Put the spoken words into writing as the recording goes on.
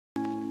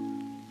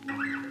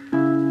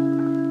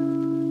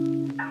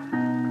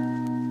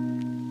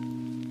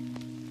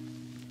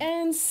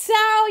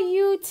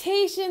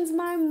Salutations,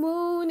 my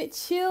moon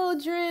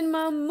children,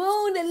 my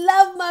moon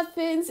love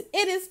muffins.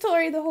 It is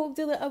Tori, the Hope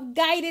Dealer of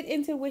Guided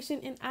Intuition,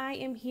 and I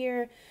am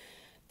here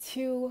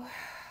to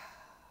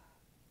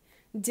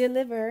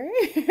deliver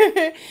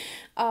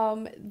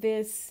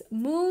this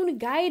moon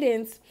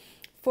guidance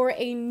for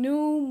a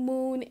new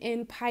moon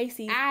in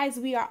Pisces, as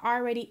we are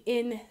already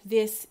in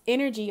this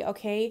energy,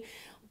 okay?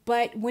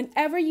 But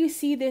whenever you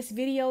see this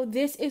video,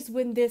 this is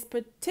when this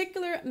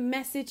particular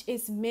message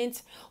is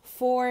meant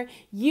for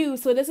you.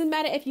 So it doesn't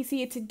matter if you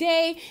see it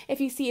today,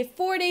 if you see it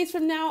 4 days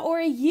from now, or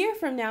a year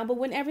from now, but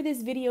whenever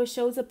this video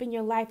shows up in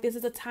your life, this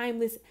is a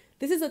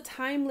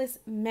timeless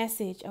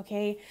message,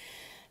 okay?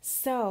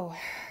 So,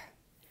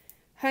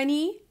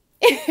 honey,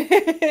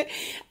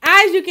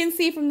 as you can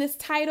see from this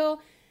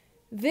title,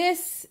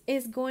 this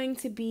is going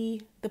to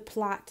be the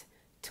plot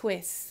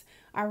twist.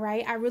 All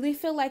right. I really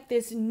feel like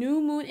this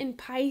new moon in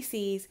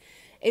Pisces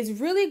is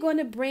really going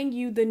to bring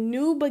you the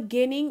new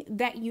beginning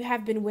that you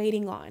have been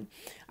waiting on.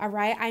 All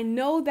right. I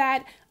know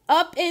that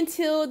up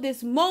until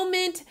this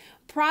moment,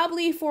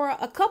 probably for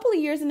a couple of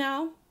years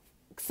now,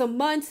 some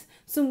months,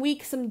 some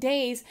weeks, some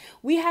days,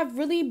 we have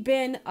really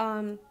been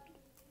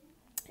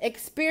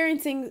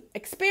experiencing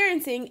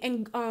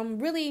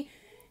and really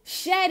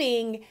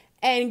shedding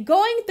and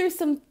going through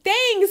some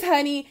things,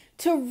 honey,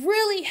 to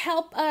really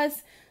help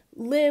us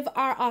live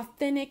our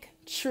authentic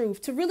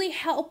truth, to really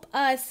help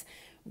us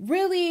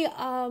really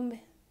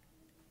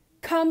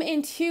come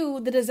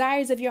into the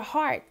desires of your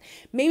heart.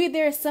 Maybe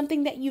there is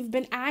something that you've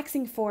been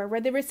asking for,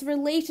 whether it's a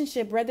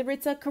relationship, whether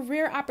it's a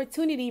career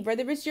opportunity,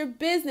 whether it's your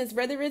business,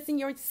 whether it's in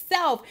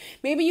yourself.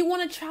 Maybe you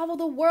want to travel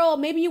the world.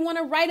 Maybe you want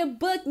to write a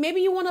book.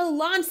 Maybe you want to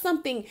launch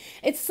something.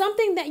 It's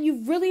something that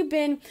you've really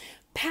been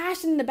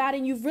passionate about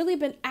and you've really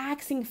been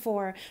asking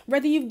for,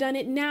 whether you've done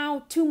it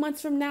now, 2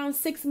 months from now,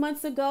 6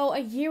 months ago, a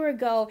year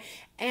ago,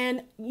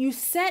 and you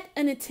set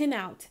an intent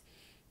out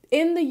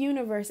in the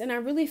universe. And I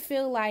really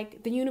feel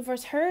like the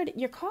universe heard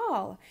your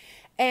call.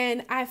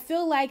 And I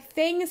feel like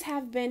things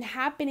have been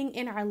happening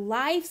in our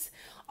lives.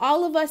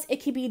 All of us,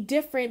 it can be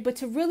different, but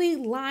to really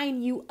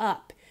line you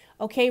up.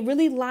 Okay,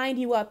 really lined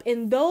you up.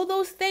 And though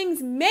those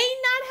things may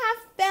not have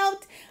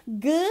felt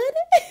good,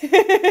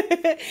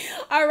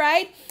 all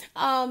right,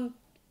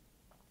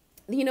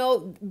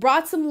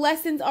 brought some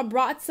lessons or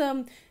brought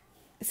some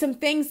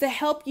things to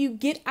help you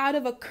get out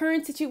of a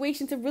current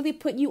situation to really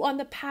put you on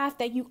the path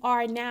that you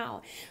are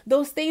now.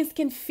 Those things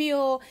can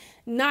feel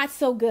not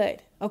so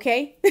good,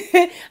 okay?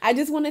 I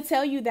just want to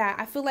tell you that.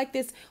 I feel like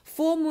this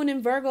full moon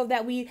in Virgo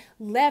that we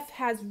left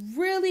has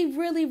really,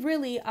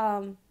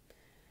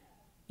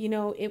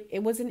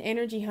 it was an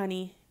energy,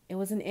 honey. It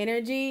was an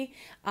energy,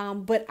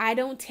 but I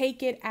don't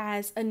take it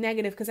as a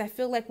negative because I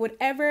feel like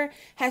whatever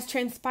has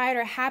transpired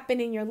or happened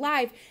in your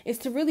life is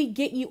to really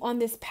get you on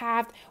this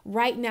path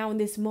right now in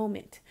this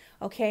moment,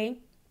 okay?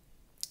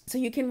 So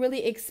you can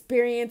really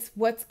experience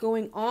what's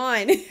going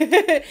on.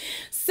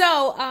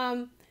 So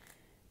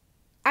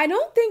I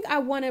don't think I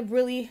want to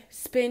really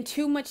spend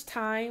too much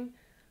time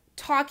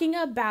talking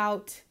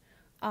about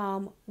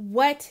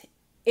what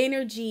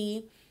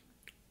energy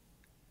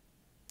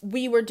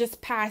we were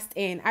just passed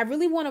in. I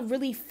really want to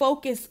really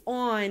focus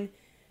on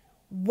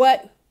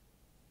what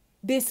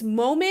this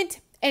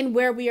moment and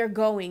where we are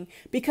going,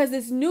 because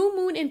this new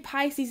moon in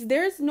Pisces,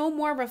 there's no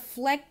more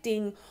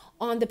reflecting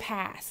on the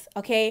past.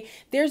 Okay.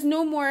 There's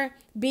no more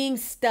being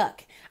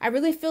stuck. I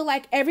really feel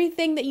like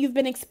everything that you've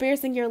been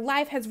experiencing in your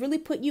life has really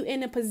put you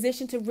in a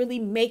position to really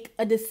make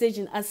a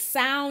decision, a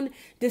sound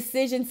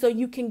decision, so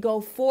you can go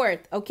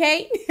forth.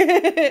 Okay.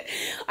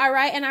 All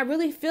right. And I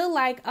really feel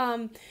like,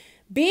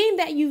 being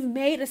that you've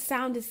made a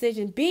sound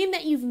decision, being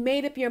that you've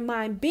made up your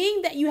mind,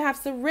 being that you have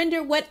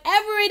surrendered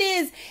whatever it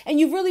is and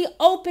you've really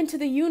opened to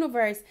the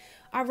universe,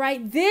 all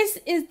right, this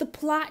is the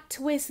plot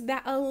twist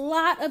that a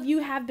lot of you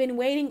have been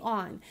waiting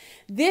on.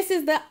 This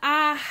is the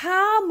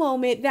aha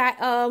moment that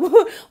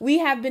we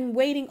have been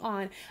waiting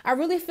on. I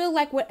really feel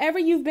like whatever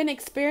you've been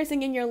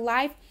experiencing in your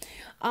life,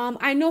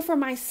 I know for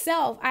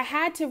myself, I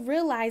had to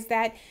realize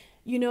that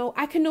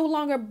I can no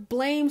longer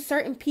blame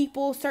certain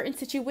people, certain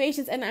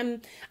situations,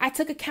 and I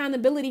took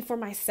accountability for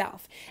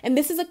myself. And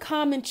this is a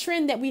common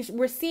trend that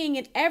we're seeing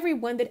in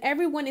everyone, that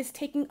everyone is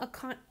taking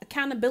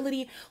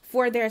accountability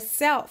for their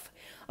self.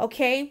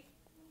 Okay.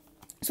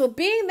 So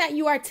being that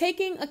you are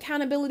taking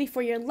accountability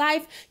for your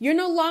life, you're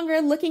no longer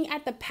looking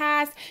at the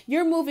past,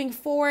 you're moving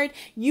forward.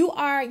 You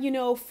are,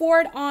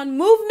 forward on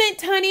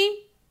movement,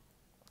 honey.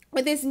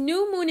 With this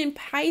new moon in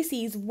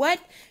Pisces,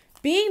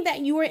 being that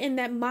you are in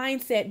that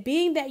mindset,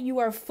 being that you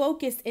are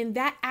focused in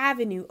that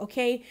avenue,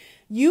 okay,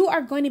 you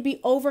are going to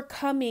be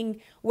overcoming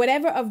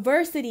whatever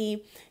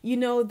adversity,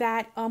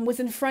 that was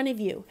in front of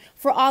you.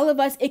 For all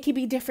of us, it could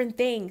be different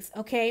things,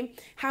 okay?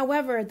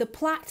 However, the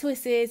plot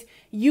twist is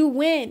you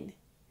win.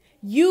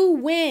 You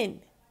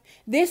win.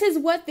 This is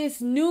what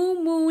this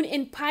new moon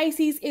in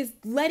Pisces is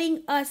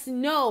letting us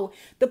know.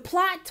 The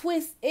plot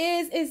twist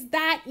is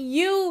that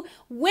you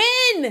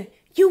win.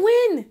 You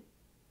win.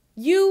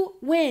 You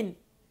win.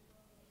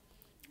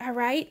 All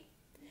right.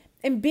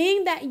 And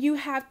being that you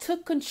have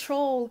took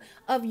control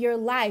of your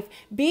life,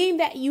 being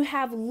that you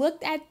have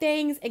looked at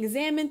things,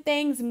 examined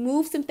things,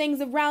 moved some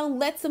things around,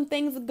 let some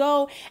things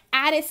go,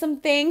 added some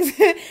things,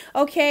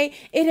 okay,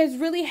 it has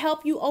really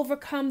helped you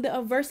overcome the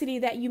adversity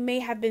that you may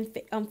have been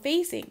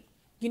facing.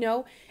 You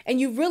know,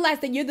 and you realize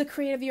that you're the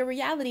creator of your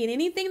reality, and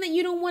anything that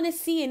you don't want to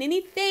see, and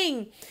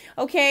anything,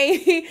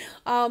 okay,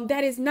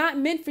 that is not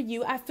meant for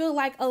you. I feel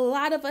like a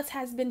lot of us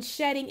has been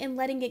shedding and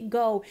letting it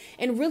go,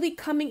 and really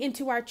coming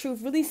into our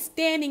truth, really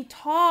standing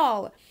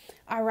tall,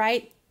 all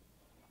right,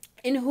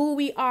 in who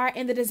we are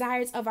and the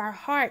desires of our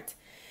heart.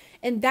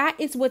 And that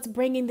is what's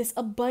bringing this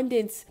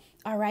abundance,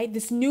 all right,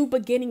 this new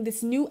beginning,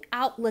 this new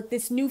outlook,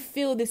 this new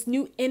feel, this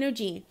new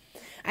energy.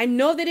 I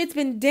know that it's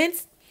been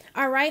dense.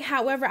 All right.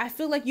 However, I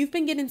feel like you've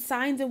been getting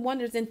signs and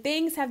wonders, and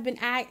things have been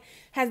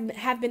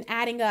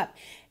adding up.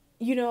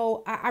 You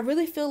know, I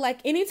really feel like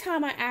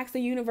anytime I ask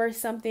the universe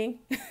something,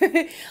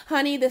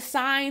 honey, the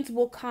signs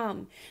will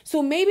come.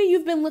 So maybe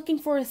you've been looking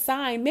for a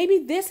sign. Maybe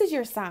this is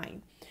your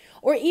sign.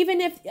 Or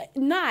even if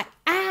not,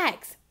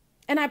 ask.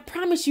 And I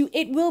promise you,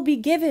 it will be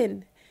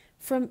given.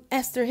 From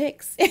Esther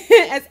Hicks.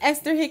 As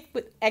Esther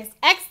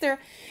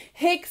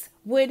Hicks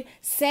would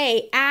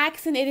say,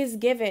 ask and it is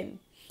given.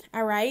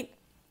 All right.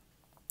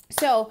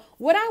 So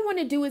what I want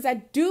to do is I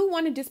do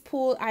want to just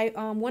pull, I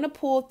want to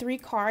pull 3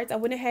 cards. I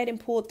went ahead and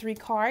pulled 3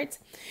 cards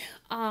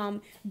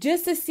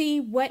just to see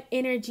what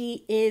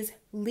energy is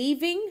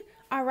leaving.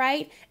 All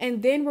right.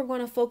 And then we're going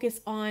to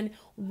focus on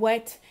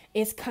what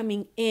is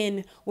coming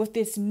in with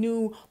this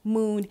new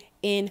moon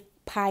in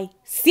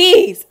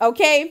Pisces.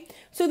 Okay.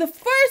 So the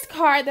first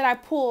card that I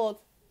pulled,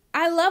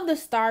 I love the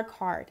star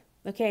card.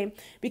 Okay.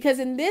 Because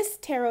in this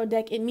tarot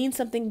deck, it means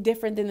something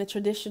different than the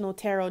traditional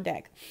tarot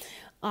deck.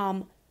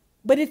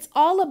 But it's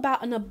all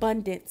about an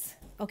abundance,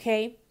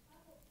 okay?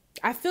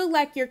 I feel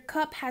like your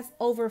cup has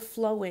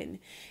overflowing,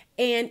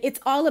 and it's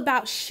all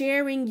about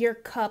sharing your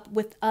cup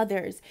with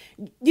others.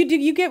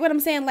 You get what I'm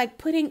saying? Like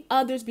putting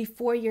others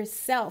before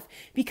yourself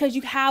because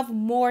you have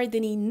more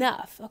than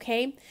enough,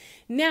 okay?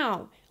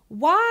 Now,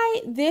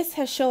 why this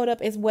has showed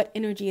up as what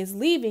energy is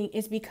leaving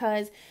is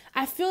because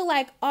I feel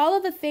like all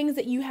of the things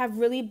that you have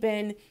really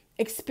been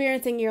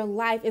experiencing in your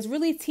life is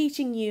really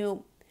teaching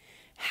you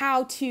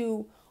how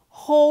to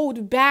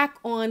hold back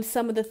on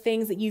some of the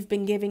things that you've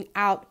been giving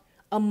out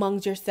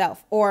amongst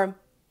yourself or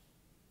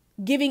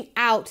giving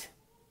out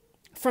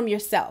from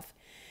yourself.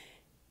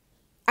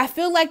 I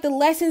feel like the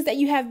lessons that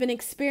you have been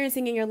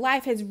experiencing in your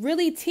life has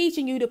really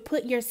teaching you to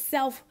put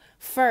yourself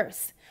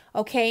first.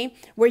 Okay,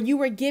 where you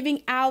were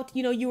giving out,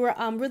 you know, you were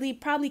really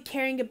probably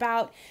caring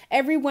about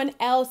everyone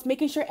else,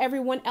 making sure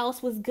everyone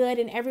else was good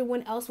and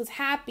everyone else was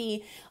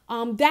happy.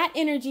 That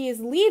energy is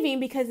leaving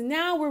because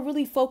now we're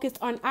really focused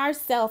on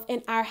ourselves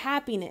and our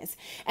happiness.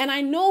 And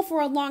I know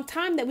for a long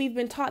time that we've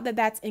been taught that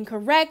that's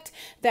incorrect,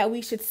 that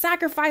we should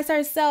sacrifice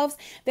ourselves,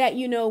 that,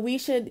 you know, we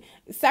should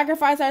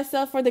sacrifice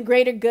ourselves for the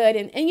greater good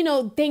and you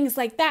know, things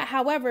like that.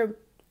 However,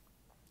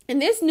 in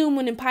this new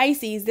moon in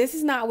Pisces, this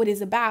is not what it's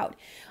about.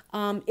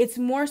 It's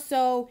more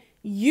so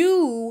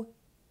you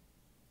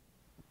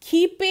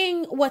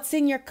keeping what's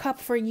in your cup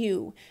for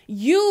you,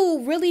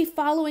 you really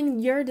following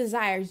your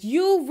desires,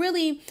 you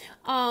really,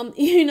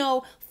 you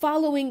know,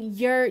 following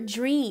your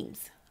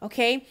dreams.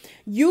 Okay.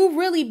 You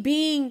really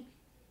being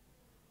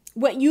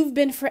what you've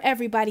been for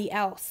everybody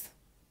else.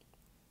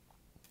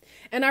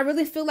 And I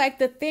really feel like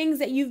the things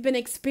that you've been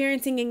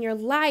experiencing in your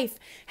life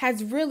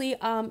has really,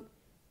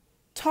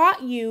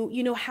 taught you,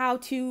 you know, how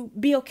to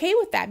be okay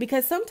with that,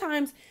 because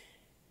sometimes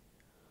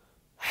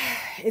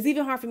it's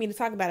even hard for me to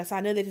talk about it. So I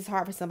know that it's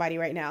hard for somebody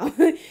right now.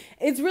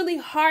 It's really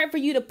hard for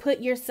you to put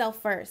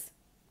yourself first.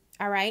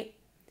 All right.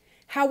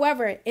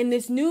 However, in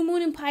this new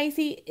moon in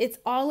Pisces, it's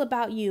all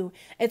about you.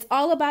 It's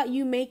all about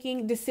you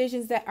making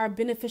decisions that are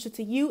beneficial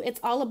to you. It's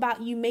all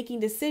about you making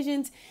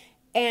decisions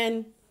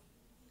and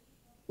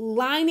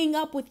lining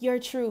up with your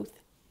truth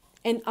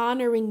and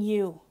honoring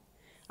you.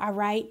 All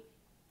right.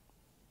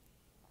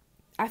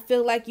 I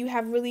feel like you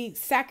have really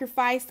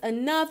sacrificed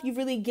enough. You've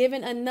really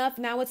given enough.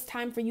 Now it's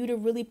time for you to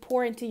really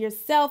pour into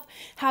yourself,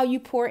 how you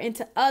pour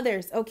into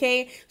others.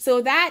 Okay.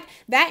 So that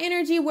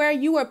energy where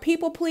you are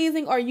people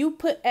pleasing or you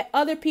put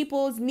other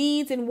people's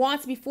needs and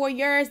wants before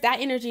yours, that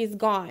energy is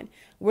gone.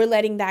 We're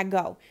letting that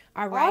go.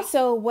 All right.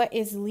 Also, what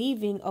is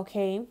leaving,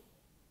 okay,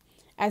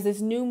 as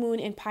this new moon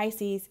in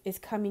Pisces is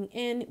coming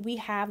in, we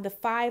have the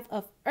 5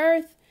 of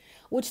Earth,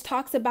 which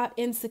talks about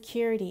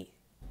insecurity.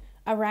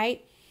 All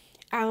right.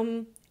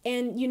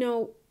 And, you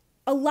know,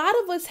 a lot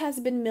of us has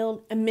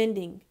been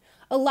amending.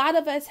 A lot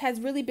of us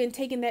has really been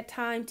taking that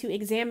time to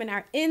examine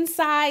our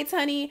insides,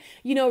 honey,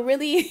 you know,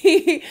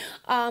 really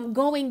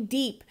going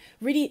deep,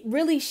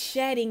 really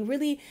shedding,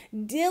 really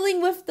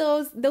dealing with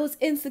those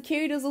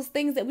insecurities, those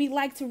things that we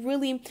like to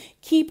really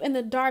keep in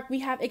the dark.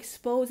 We have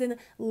exposing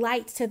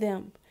light to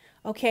them.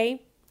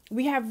 OK,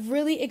 we have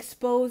really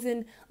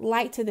exposing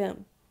light to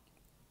them.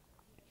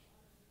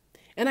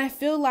 And I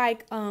feel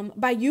like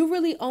by you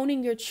really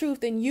owning your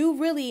truth and you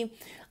really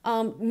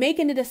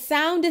making it a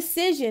sound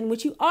decision,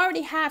 which you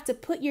already have, to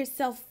put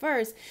yourself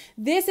first.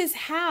 This is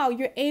how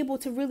you're able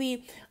to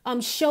really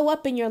show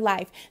up in your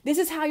life. This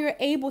is how you're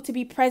able to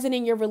be present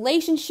in your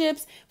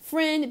relationships,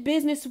 friend,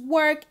 business,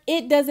 work.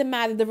 It doesn't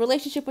matter. The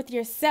relationship with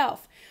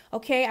yourself.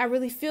 Okay, I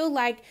really feel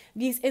like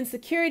these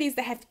insecurities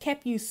that have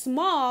kept you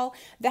small,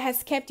 that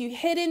has kept you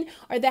hidden,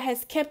 or that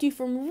has kept you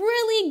from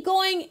really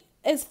going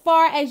as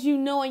far as you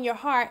know in your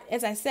heart,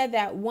 as I said,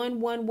 that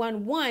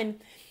 1,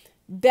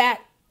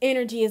 that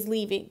energy is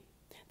leaving.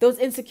 Those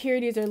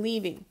insecurities are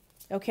leaving.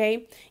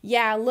 Okay,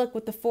 yeah, look,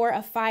 with the 4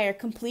 of fire,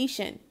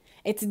 completion.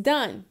 It's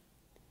done.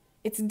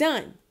 It's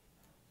done.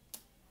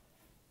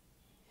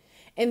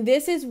 And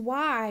this is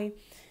why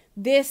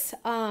this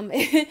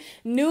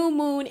new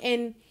moon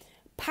in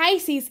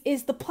Pisces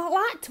is the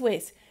plot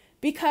twist,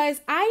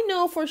 because I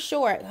know for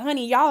sure,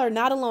 honey, y'all are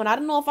not alone. I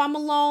don't know if I'm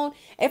alone.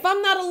 If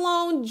I'm not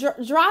alone,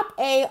 drop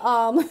a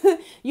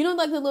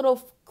like the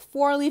little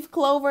 4-leaf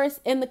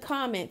clovers in the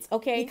comments,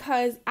 okay?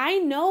 Because I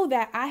know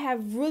that I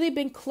have really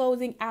been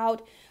closing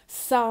out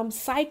some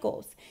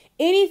cycles.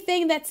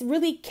 Anything that's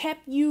really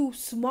kept you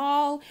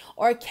small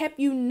or kept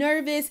you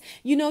nervous,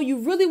 you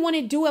really want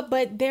to do it,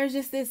 but there's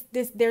just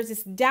there's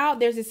this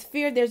doubt, there's this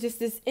fear, there's just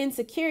this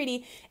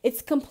insecurity.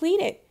 It's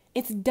completed.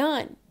 It's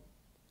done.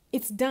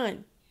 It's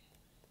done.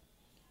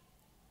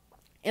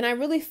 And I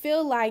really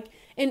feel like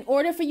in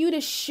order for you to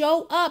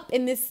show up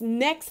in this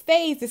next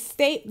phase, this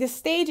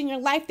stage in your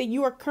life that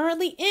you are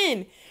currently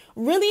in,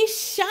 really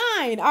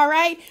shine, all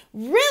right?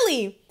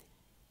 Really,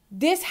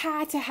 this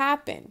had to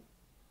happen.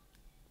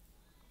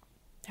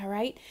 All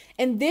right.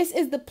 And this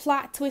is the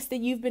plot twist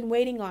that you've been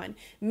waiting on.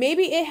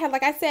 Maybe it had,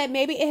 like I said,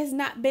 maybe it has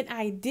not been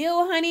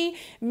ideal, honey.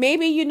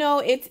 Maybe,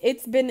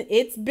 it's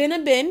been a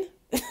bin.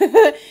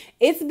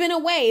 It's been a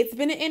way. It's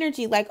been an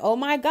energy like, oh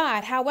my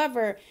God.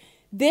 However,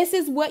 this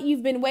is what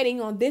you've been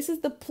waiting on. This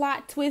is the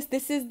plot twist.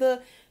 This is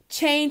the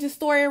change the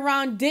story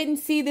around, didn't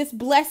see this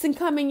blessing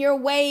coming your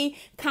way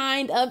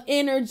kind of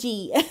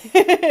energy.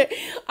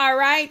 All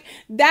right.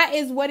 That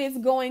is what is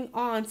going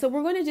on. So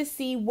we're going to just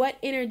see what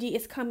energy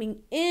is coming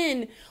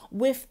in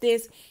with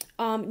this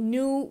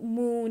new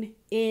moon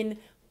in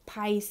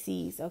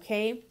Pisces.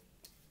 Okay.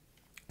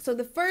 So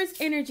the first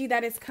energy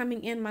that is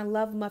coming in, my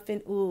love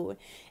muffin,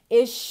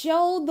 is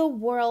show the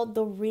world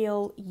the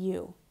real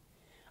you.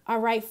 All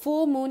right,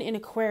 full moon in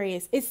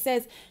Aquarius. It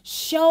says,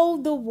 show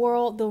the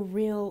world the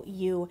real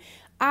you.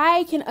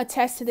 I can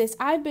attest to this.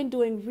 I've been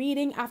doing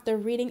reading after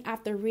reading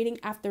after reading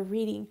after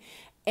reading.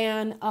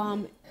 And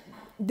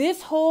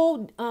this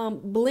whole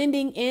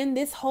blending in,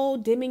 this whole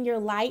dimming your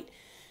light,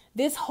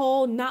 this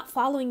whole not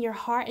following your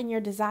heart and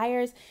your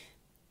desires,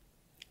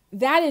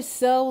 that is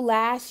so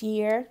last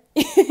year.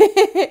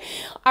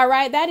 All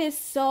right. That is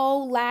so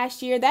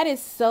last year. That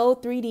is so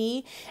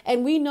 3D.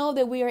 And we know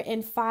that we are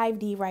in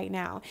 5D right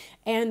now.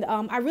 And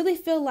I really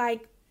feel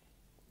like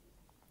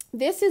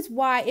this is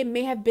why it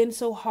may have been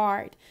so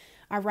hard.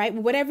 All right.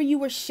 Whatever you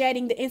were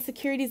shedding, the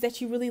insecurities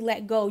that you really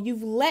let go,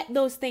 you've let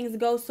those things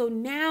go. So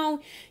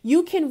now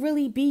you can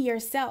really be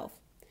yourself.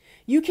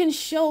 You can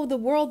show the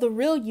world the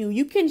real you.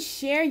 You can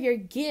share your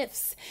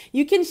gifts.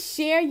 You can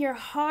share your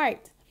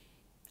heart.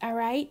 All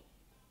right.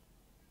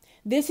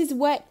 This is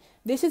what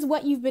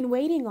you've been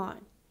waiting on.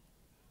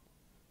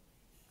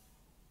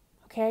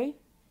 Okay.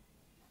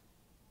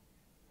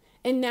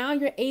 And now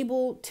you're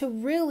able to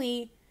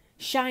really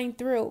shine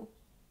through.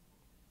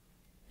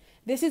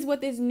 This is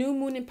what this new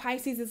moon in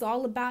Pisces is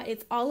all about.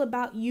 It's all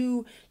about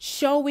you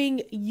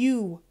showing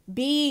you,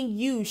 being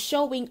you,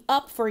 showing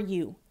up for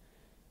you.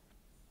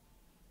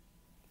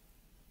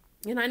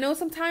 And I know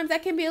sometimes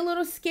that can be a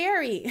little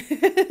scary,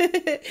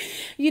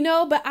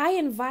 but I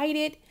invite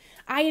it,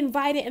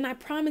 and I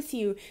promise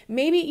you,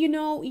 maybe,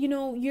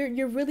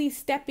 you're really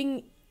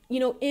stepping,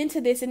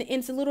 into this, and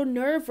it's a little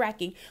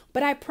nerve-wracking,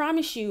 but I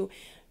promise you,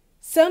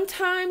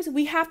 sometimes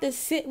we have to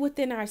sit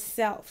within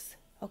ourselves.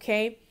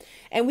 Okay.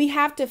 And we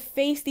have to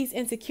face these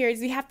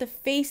insecurities. We have to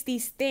face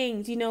these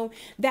things,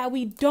 that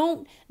we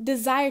don't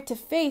desire to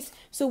face,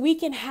 so we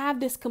can have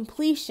this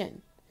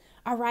completion.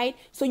 All right.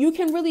 So you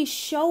can really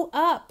show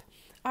up.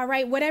 All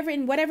right.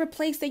 In whatever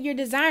place that you're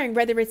desiring,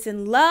 whether it's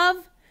in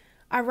love.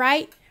 All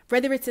right.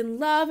 Whether it's in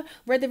love,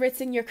 whether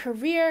it's in your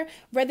career,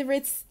 whether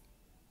it's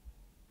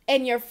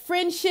in your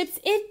friendships,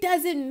 it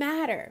doesn't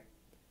matter.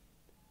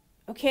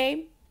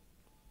 Okay.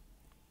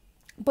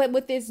 But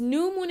with this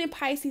new moon in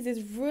Pisces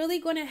is really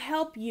going to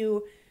help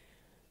you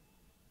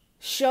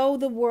show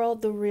the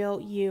world the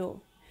real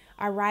you.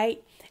 All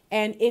right.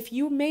 And if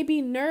you may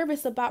be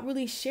nervous about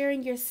really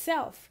sharing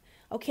yourself,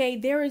 okay,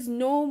 there is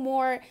no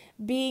more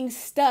being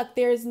stuck.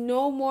 There is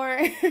no more,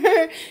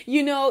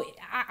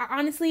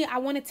 honestly, I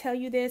want to tell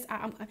you this.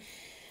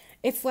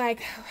 It's like,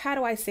 how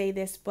do I say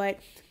this? But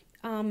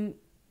I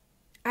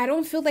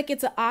don't feel like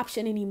it's an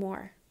option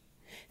anymore.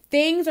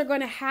 Things are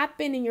going to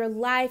happen in your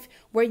life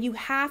where you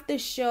have to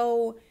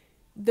show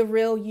the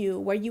real you,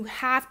 where you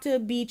have to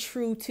be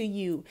true to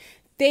you.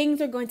 Things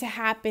are going to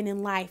happen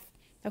in life.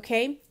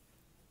 Okay.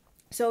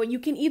 So you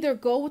can either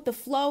go with the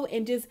flow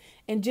and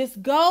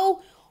just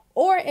go,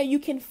 or you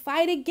can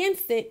fight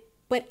against it.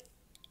 But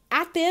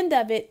at the end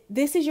of it,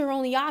 this is your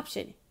only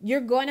option.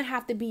 You're going to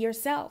have to be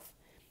yourself.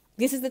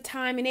 This is the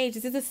time and age.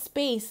 This is a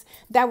space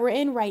that we're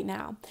in right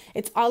now.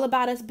 It's all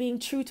about us being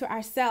true to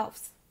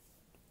ourselves.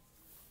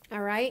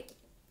 All right.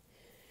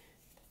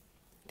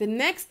 The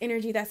next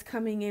energy that's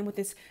coming in with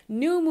this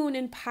new moon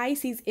in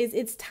Pisces is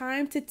it's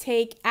time to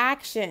take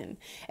action.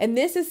 And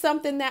this is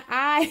something that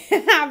I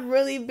have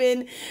really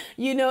been,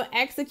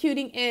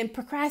 executing, and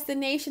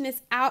procrastination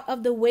is out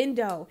of the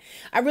window.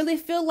 I really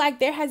feel like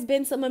there has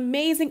been some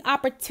amazing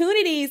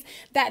opportunities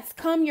that's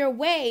come your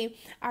way.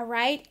 All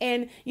right.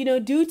 And,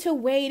 due to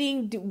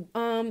waiting,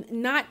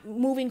 not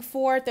moving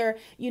forth, or,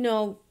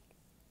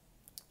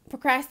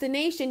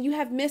 procrastination, you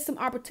have missed some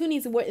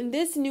opportunities. In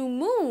this new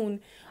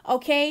moon,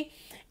 okay,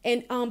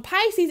 and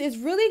Pisces is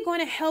really going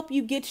to help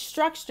you get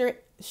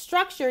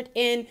structured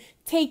in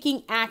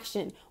taking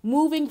action,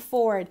 moving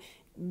forward,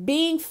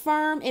 being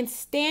firm and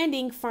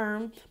standing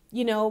firm,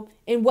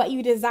 in what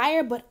you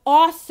desire, but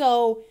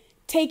also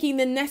taking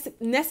the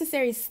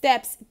necessary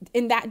steps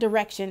in that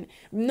direction.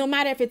 No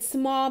matter if it's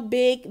small,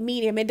 big,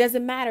 medium, it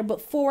doesn't matter,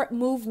 but forward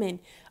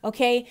movement.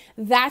 Okay.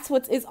 That's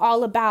what it's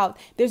all about.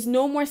 There's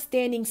no more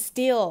standing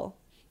still.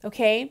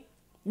 Okay.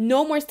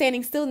 No more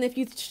standing still. And if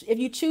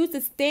you choose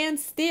to stand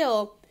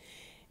still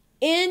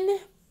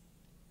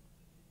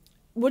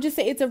we'll just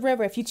say it's a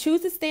river. If you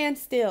choose to stand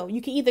still,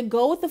 you can either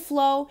go with the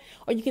flow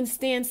or you can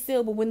stand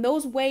still. But when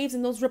those waves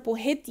and those ripples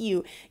hit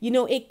you,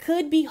 it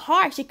could be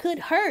harsh. It could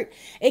hurt.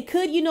 It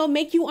could,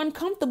 make you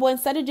uncomfortable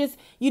instead of just,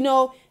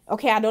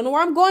 okay, I don't know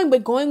where I'm going,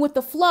 but going with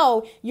the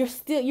flow, you're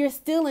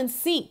still in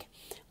sync.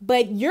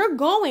 But you're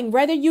going,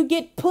 whether you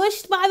get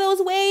pushed by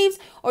those waves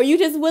or you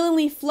just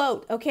willingly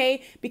float,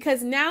 okay?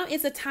 Because now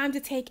it's a time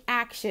to take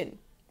action,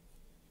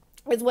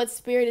 is what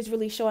Spirit is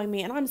really showing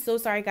me. And I'm so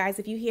sorry, guys,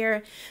 if you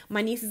hear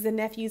my nieces and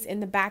nephews in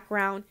the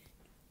background.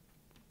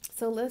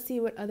 So let's see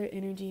what other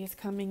energy is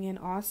coming in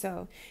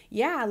also.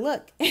 Yeah,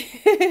 look.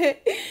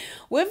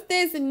 With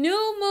this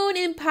new moon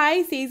in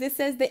Pisces, it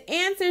says the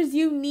answers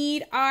you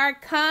need are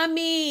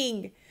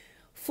coming.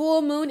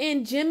 Full moon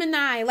in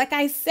Gemini. Like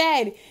I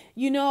said,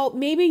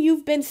 maybe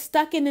you've been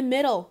stuck in the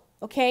middle.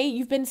 Okay,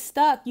 you've been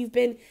stuck. You've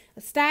been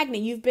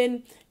stagnant. You've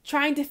been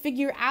trying to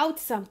figure out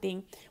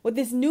something. With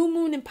this new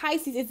moon in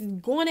Pisces, it's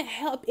going to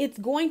help. It's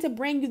going to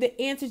bring you the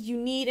answers you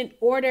need in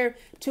order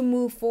to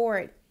move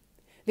forward.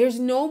 There's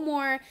no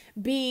more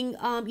being,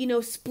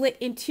 split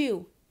in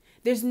two.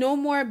 There's no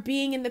more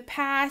being in the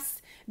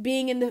past,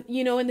 being in the,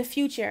 in the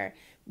future.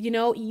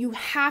 You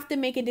have to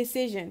make a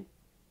decision.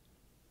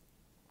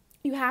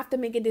 You have to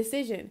make a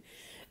decision.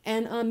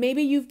 And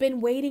maybe you've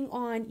been waiting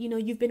on,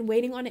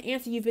 an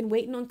answer. You've been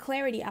waiting on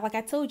clarity. Like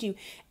I told you,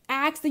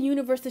 ask the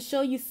universe to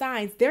show you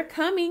signs. They're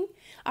coming.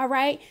 All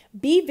right.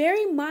 Be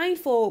very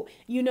mindful,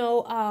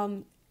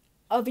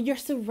 of your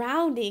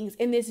surroundings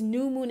in this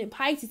new moon in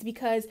Pisces,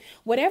 because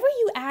whatever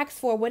you ask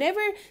for, whatever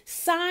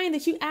sign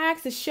that you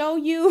ask to show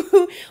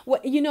you,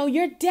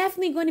 you're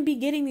definitely going to be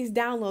getting these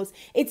downloads.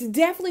 It's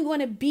definitely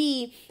going to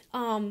be,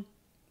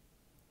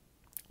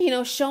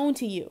 shown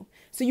to you.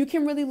 So you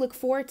can really look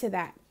forward to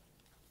that.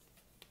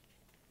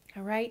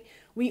 All right.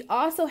 We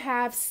also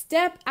have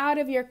step out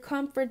of your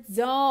comfort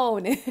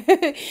zone.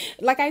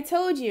 Like I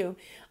told you,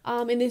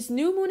 and this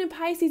new moon in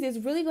Pisces is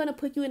really going to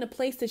put you in a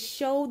place to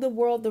show the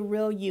world the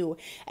real you.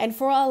 And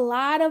for a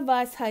lot of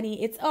us,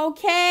 honey, it's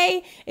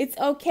okay. It's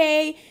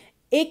okay.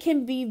 It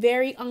can be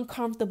very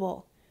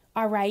uncomfortable.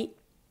 All right.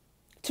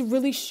 To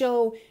really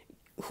show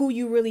who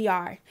you really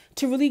are,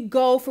 to really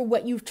go for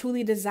what you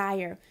truly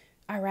desire.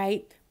 All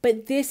right.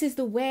 But this is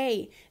the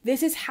way.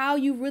 This is how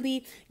you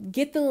really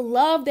get the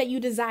love that you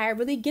desire,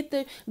 really get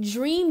the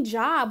dream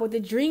job or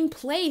the dream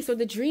place or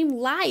the dream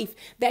life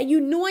that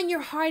you know in your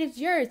heart is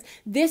yours.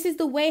 This is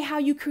the way how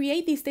you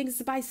create these things,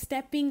 is by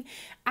stepping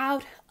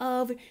out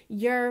of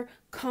your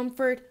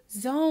comfort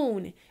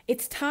zone.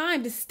 It's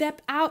time to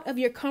step out of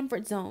your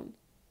comfort zone.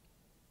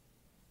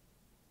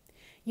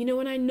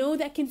 And I know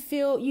that can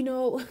feel,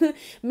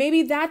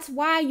 maybe that's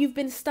why you've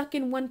been stuck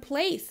in one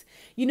place,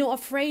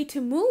 afraid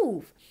to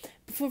move.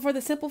 For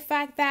the simple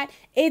fact that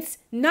it's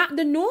not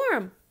the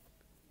norm.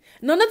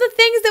 None of the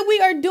things that we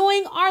are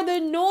doing are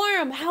the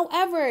norm.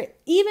 However,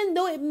 even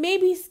though it may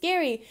be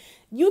scary,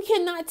 you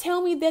cannot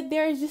tell me that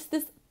there is just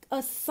this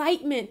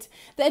excitement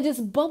that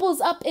just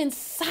bubbles up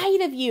inside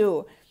of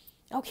you.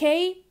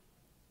 Okay?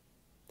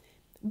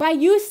 By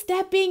you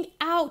stepping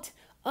out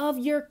of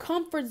your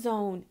comfort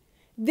zone,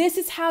 this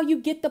is how you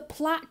get the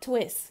plot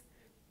twist.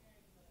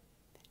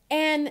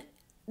 And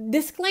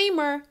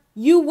disclaimer,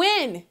 you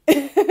win.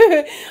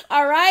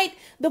 All right.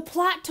 The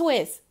plot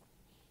twist.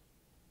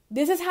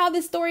 This is how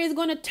this story is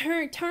going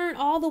to turn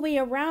all the way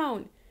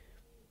around.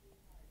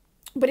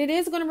 But it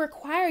is going to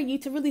require you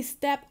to really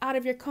step out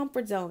of your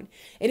comfort zone.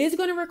 It is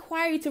going to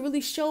require you to really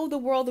show the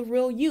world the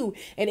real you.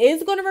 It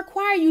is going to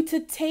require you to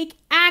take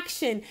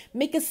action,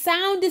 make a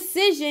sound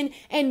decision,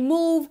 and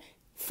move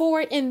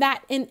forward in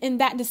that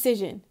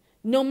decision.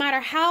 No matter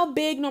how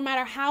big, no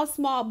matter how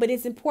small, but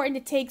it's important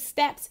to take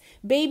steps,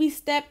 baby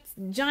steps,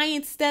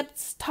 giant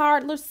steps,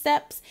 toddler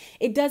steps.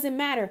 It doesn't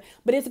matter,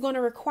 but it's going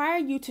to require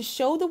you to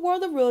show the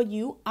world the real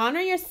you,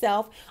 honor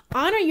yourself,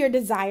 honor your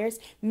desires,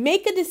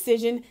 make a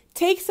decision,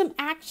 take some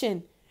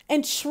action,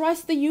 and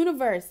trust the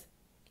universe.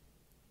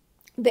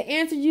 The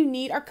answers you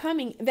need are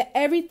coming, that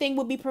everything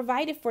will be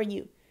provided for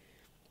you.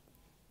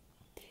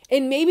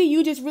 And maybe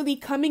you just really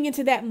coming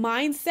into that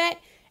mindset,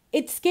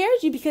 it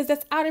scares you because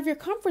that's out of your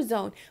comfort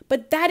zone.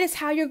 But that is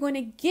how you're going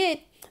to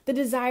get the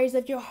desires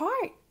of your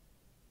heart.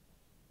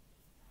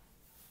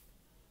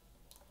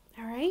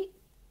 All right?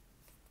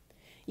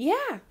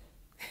 Yeah.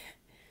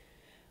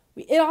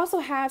 It also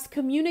has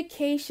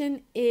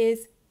communication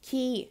is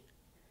key.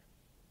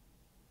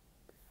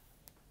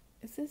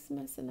 Is this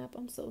messing up?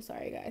 I'm so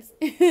sorry, guys.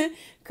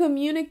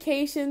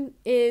 Communication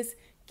is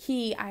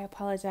key. I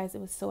apologize.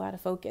 It was so out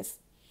of focus.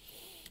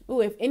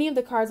 Ooh, if any of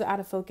the cards are out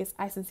of focus,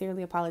 I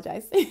sincerely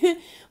apologize.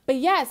 But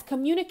yes,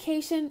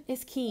 communication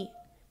is key.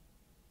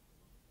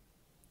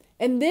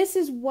 And this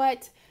is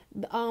what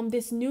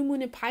this new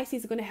moon in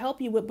Pisces is going to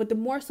help you with, but the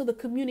more so the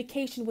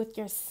communication with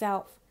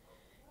yourself.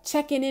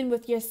 Checking in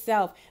with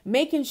yourself,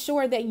 making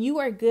sure that you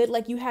are good,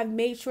 like you have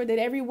made sure that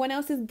everyone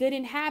else is good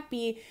and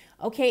happy,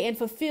 okay, and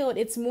fulfilled.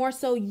 It's more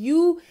so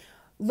you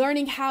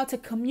learning how to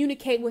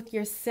communicate with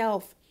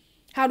yourself,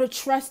 how to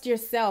trust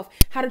yourself,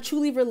 how to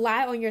truly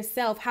rely on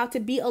yourself, how to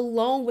be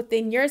alone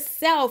within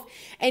yourself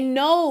and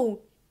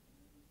know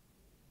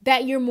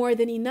that you're more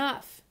than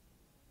enough.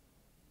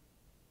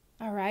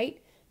 All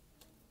right.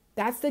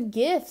 That's the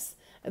gifts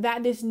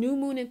that this new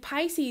moon in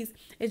Pisces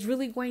is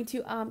really going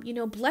to,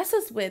 bless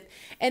us with.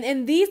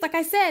 And these, like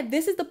I said,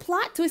 this is the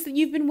plot twist that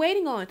you've been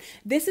waiting on.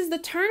 This is the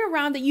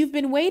turnaround that you've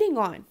been waiting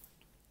on.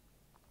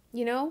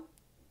 You know,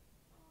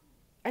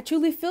 I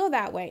truly feel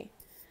that way.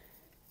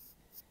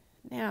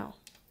 Now,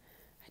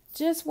 I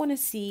just want to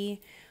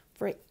see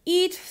for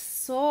each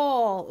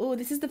soul. Oh,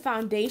 this is the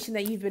foundation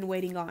that you've been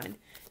waiting on.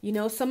 You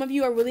know, some of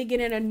you are really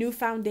getting a new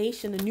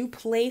foundation, a new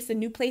place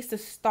to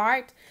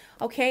start.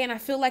 Okay. And I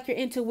feel like your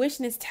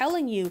intuition is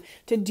telling you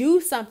to do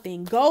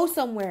something, go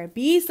somewhere,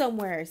 be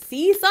somewhere,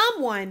 see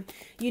someone,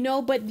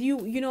 but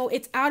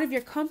it's out of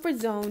your comfort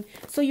zone.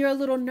 So you're a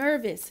little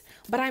nervous,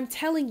 but I'm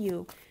telling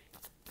you,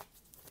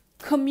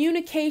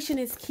 communication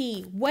is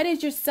key. What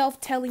is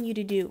yourself telling you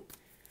to do?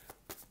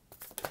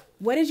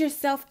 What is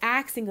yourself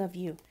asking of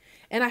you?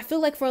 And I feel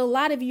like for a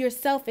lot of you,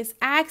 yourself is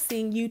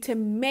asking you to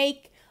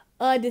make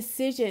a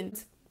decision.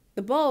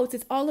 The boats,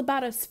 it's all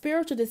about a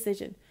spiritual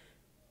decision.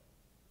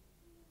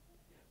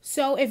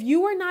 So if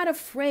you were not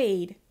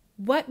afraid,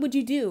 what would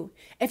you do?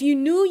 If you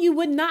knew you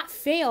would not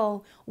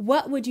fail,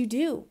 what would you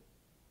do?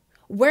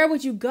 Where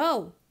would you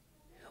go?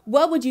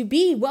 What would you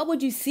be? What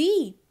would you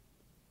see?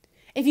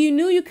 If you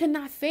knew you could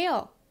not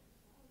fail.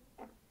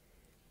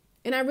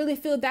 And I really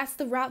feel that's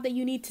the route that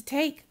you need to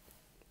take.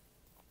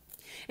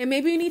 And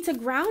maybe you need to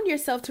ground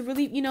yourself to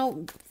really,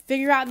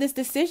 figure out this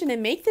decision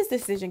and make this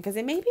decision, because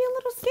it may be a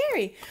little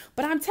scary.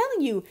 But I'm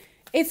telling you,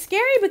 it's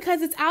scary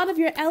because it's out of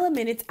your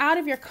element. It's out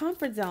of your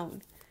comfort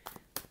zone.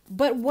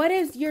 But what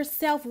is your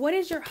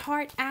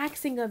heart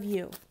asking of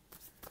you?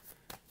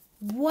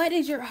 What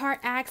is your heart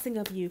asking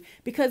of you?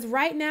 Because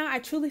right now, I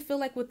truly feel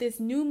like with this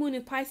new moon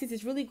in Pisces,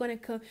 is really going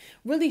to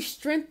really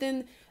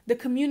strengthen the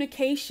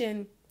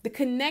communication, the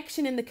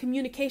connection and the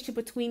communication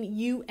between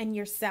you and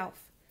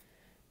yourself.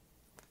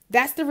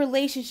 That's the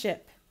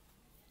relationship.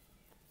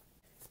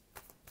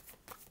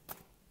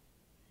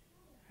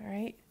 All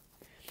right.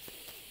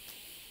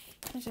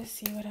 Let's just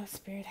see what else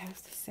Spirit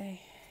has to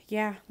say.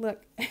 Yeah,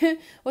 look,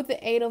 with the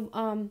eight of,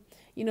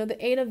 the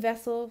eight of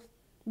vessels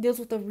deals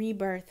with the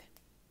rebirth.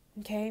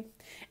 Okay.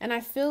 And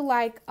I feel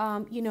like,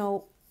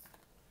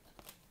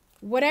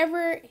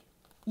 whatever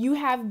you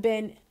have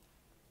been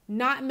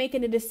not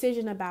making a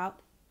decision about,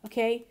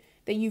 okay,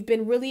 that you've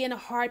been really in a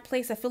hard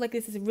place. I feel like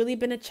this has really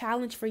been a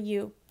challenge for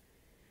you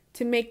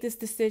to make this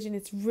decision.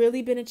 It's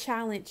really been a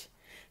challenge.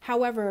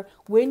 However,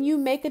 when you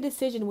make a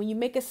decision, when you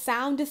make a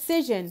sound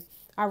decision,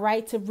 all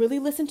right, to really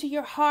listen to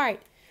your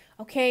heart,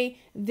 okay,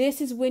 this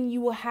is when you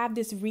will have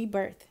this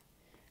rebirth.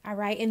 All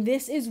right. And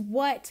this is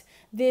what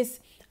this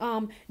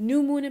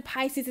new moon in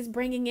Pisces is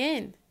bringing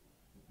in.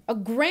 A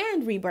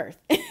grand rebirth.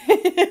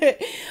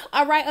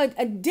 All right.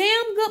 A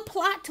damn good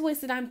plot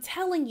twist that I'm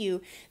telling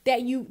you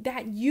that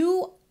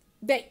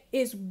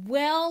is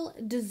well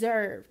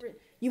deserved.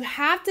 You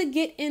have to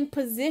get in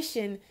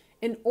position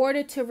in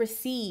order to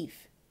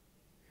receive.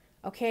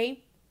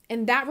 Okay.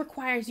 And that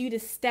requires you to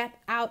step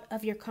out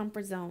of your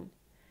comfort zone.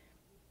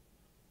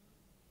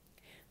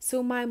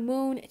 So my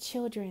moon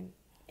children,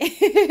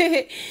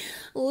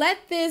 let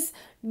this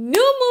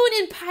new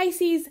moon in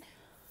Pisces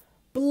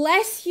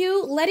bless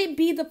you. Let it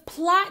be the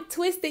plot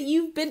twist that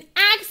you've been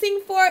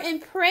asking for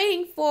and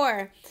praying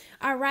for.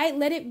 All right.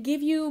 Let it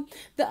give you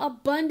the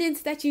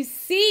abundance that you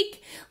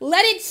seek.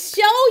 Let it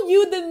show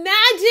you the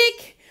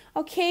magic.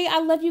 Okay, I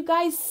love you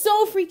guys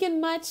so freaking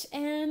much.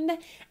 And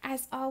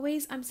as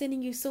always, I'm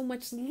sending you so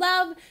much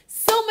love,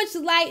 so much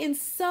light, and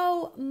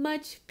so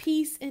much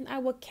peace. And I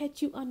will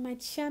catch you on my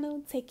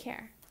channel. Take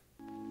care.